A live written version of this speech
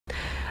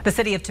The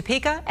city of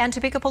Topeka and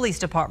Topeka Police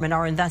Department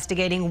are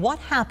investigating what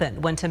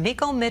happened when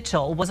Tamiko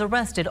Mitchell was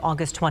arrested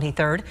August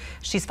 23rd.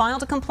 She's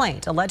filed a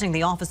complaint alleging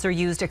the officer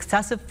used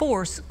excessive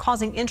force,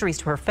 causing injuries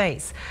to her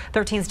face.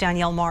 13's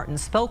Danielle Martin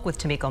spoke with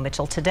Tamiko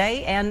Mitchell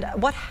today. And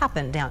what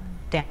happened,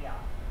 Danielle?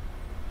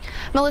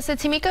 Melissa,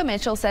 Tamiko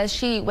Mitchell says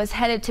she was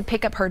headed to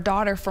pick up her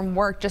daughter from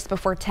work just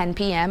before 10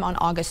 p.m. on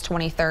August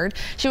 23rd.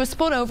 She was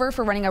pulled over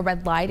for running a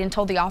red light and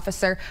told the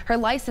officer her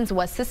license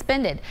was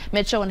suspended.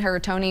 Mitchell and her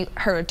attorney,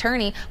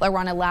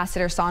 Lorana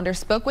Lassiter-Saunders,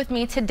 spoke with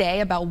me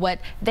today about what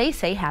they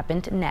say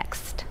happened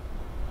next.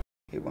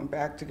 He went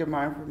back to get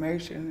my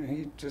information, and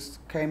he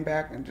just came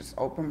back and just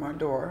opened my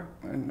door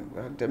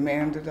and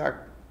demanded I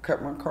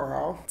cut my car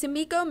off.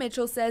 Tamiko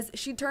Mitchell says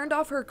she turned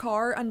off her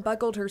car,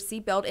 unbuckled her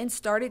seatbelt, and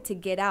started to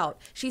get out.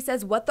 She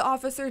says what the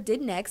officer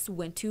did next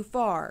went too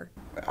far.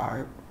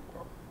 I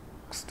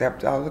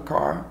stepped out of the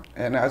car,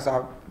 and as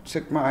I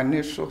took my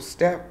initial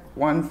step,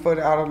 1 foot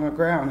out on the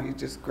ground, he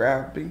just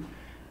grabbed me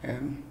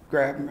and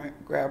grabbed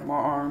my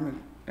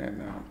arm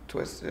and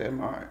twisted it in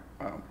my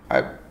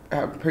I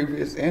have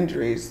previous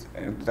injuries,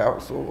 and that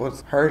was what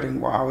was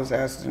hurting while I was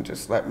asking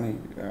just let me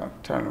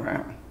turn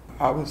around.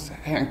 I was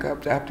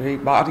handcuffed after he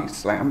body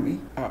slammed me.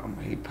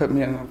 He put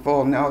me in a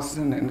full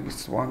Nelson and he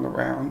swung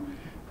around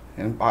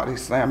and body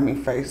slammed me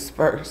face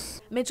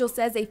first. Mitchell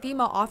says a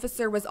female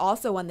officer was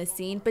also on the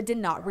scene but did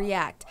not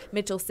react.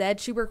 Mitchell said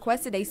she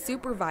requested a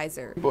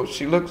supervisor. Well,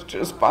 she looks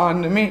just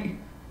fine to me.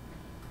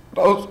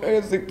 Those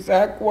are his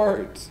exact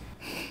words.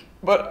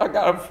 But I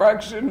got a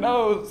fractured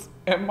nose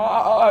and my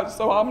eyes,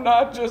 so I'm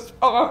not just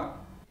fine.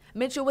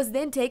 Mitchell was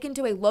then taken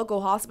to a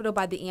local hospital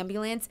by the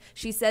ambulance.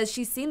 She says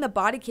she's seen the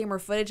body camera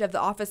footage of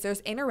the officer's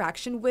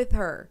interaction with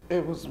her.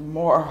 It was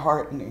more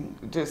heartening,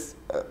 just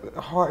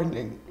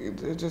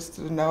just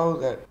to know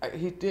that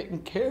he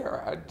didn't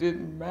care. I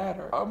didn't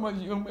matter. I'm a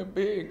human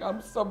being.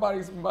 I'm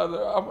somebody's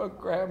mother. I'm a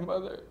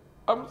grandmother.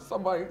 I'm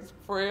somebody's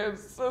friend,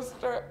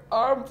 sister.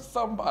 I'm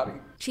somebody.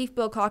 Chief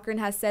Bill Cochran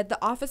has said the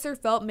officer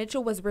felt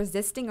Mitchell was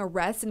resisting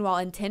arrest, and while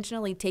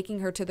intentionally taking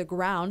her to the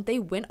ground, they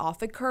went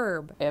off a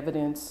curb.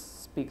 Evidence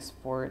speaks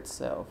for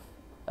itself.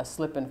 A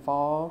slip and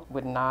fall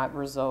would not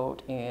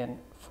result in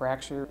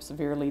fracture,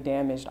 severely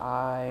damaged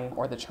eye,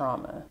 or the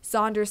trauma.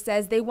 Saunders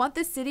says they want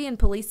the city and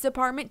police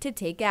department to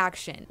take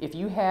action. If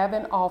you have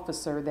an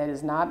officer that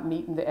is not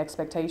meeting the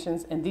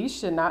expectations, and these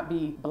should not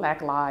be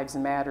Black Lives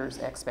Matters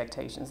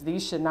expectations,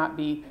 these should not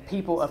be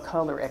people of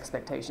color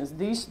expectations,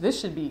 this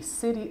should be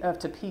City of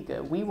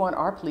Topeka. We want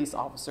our police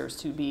officers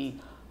to be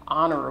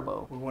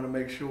honorable. We want to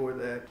make sure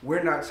that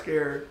we're not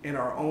scared in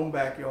our own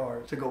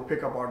backyard to go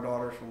pick up our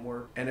daughters from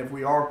work. And if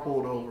we are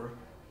pulled over,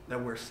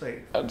 that we're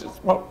safe. I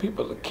just want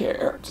people to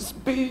care.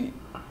 Just be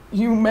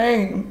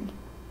humane.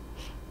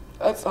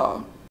 That's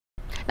all.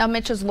 Now,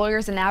 Mitchell's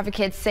lawyers and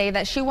advocates say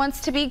that she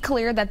wants to be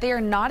clear that they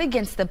are not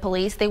against the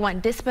police. They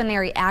want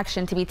disciplinary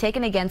action to be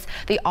taken against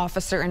the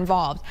officer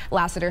involved.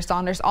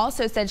 Lassiter-Saunders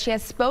also said she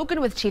has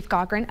spoken with Chief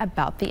Cochran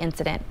about the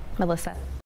incident. Melissa.